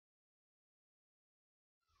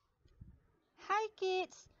Hi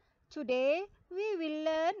kids! Today we will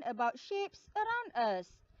learn about shapes around us.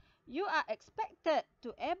 You are expected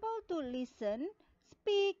to able to listen,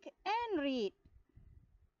 speak and read.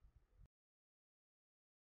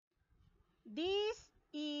 This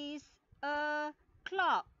is a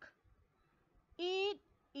clock. It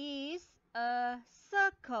is a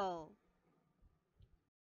circle.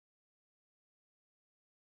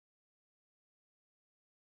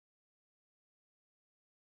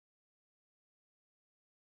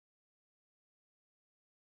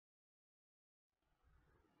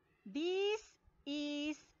 This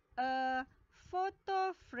is a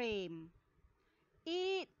photo frame.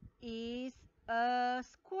 It is a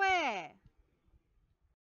square.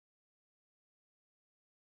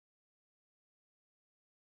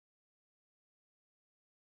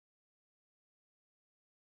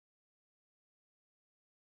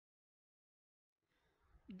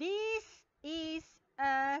 This is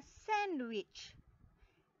a sandwich.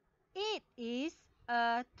 It is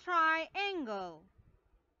a triangle.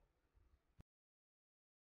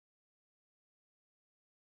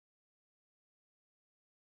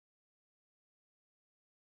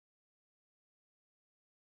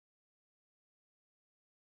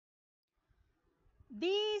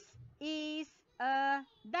 This is a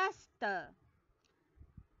duster.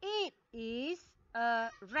 It is a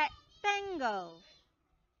rectangle.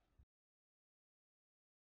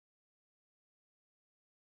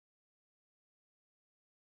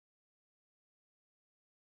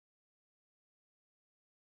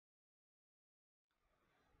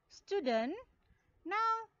 Student, now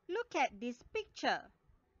look at this picture.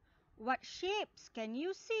 What shapes can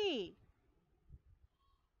you see?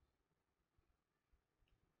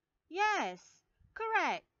 Yes,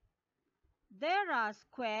 correct. There are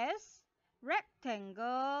squares,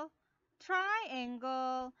 rectangle,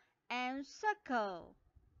 triangle, and circle.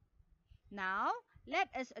 Now, let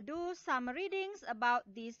us do some readings about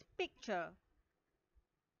this picture.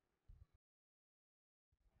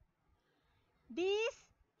 This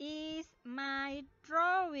is my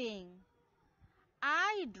drawing.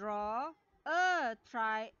 I draw a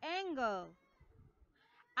triangle.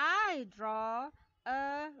 I draw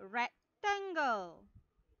a rectangle.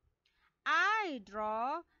 I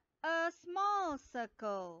draw a small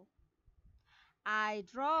circle. I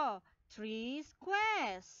draw 3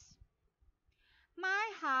 squares.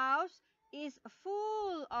 My house is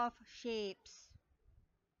full of shapes.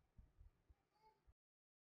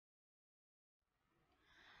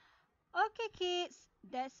 Okay kids,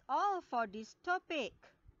 that's all for this topic.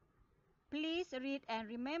 Please read and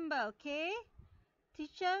remember, okay?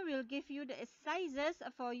 Teacher will give you the exercises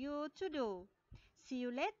for you to do. See you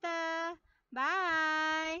later.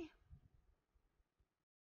 Bye.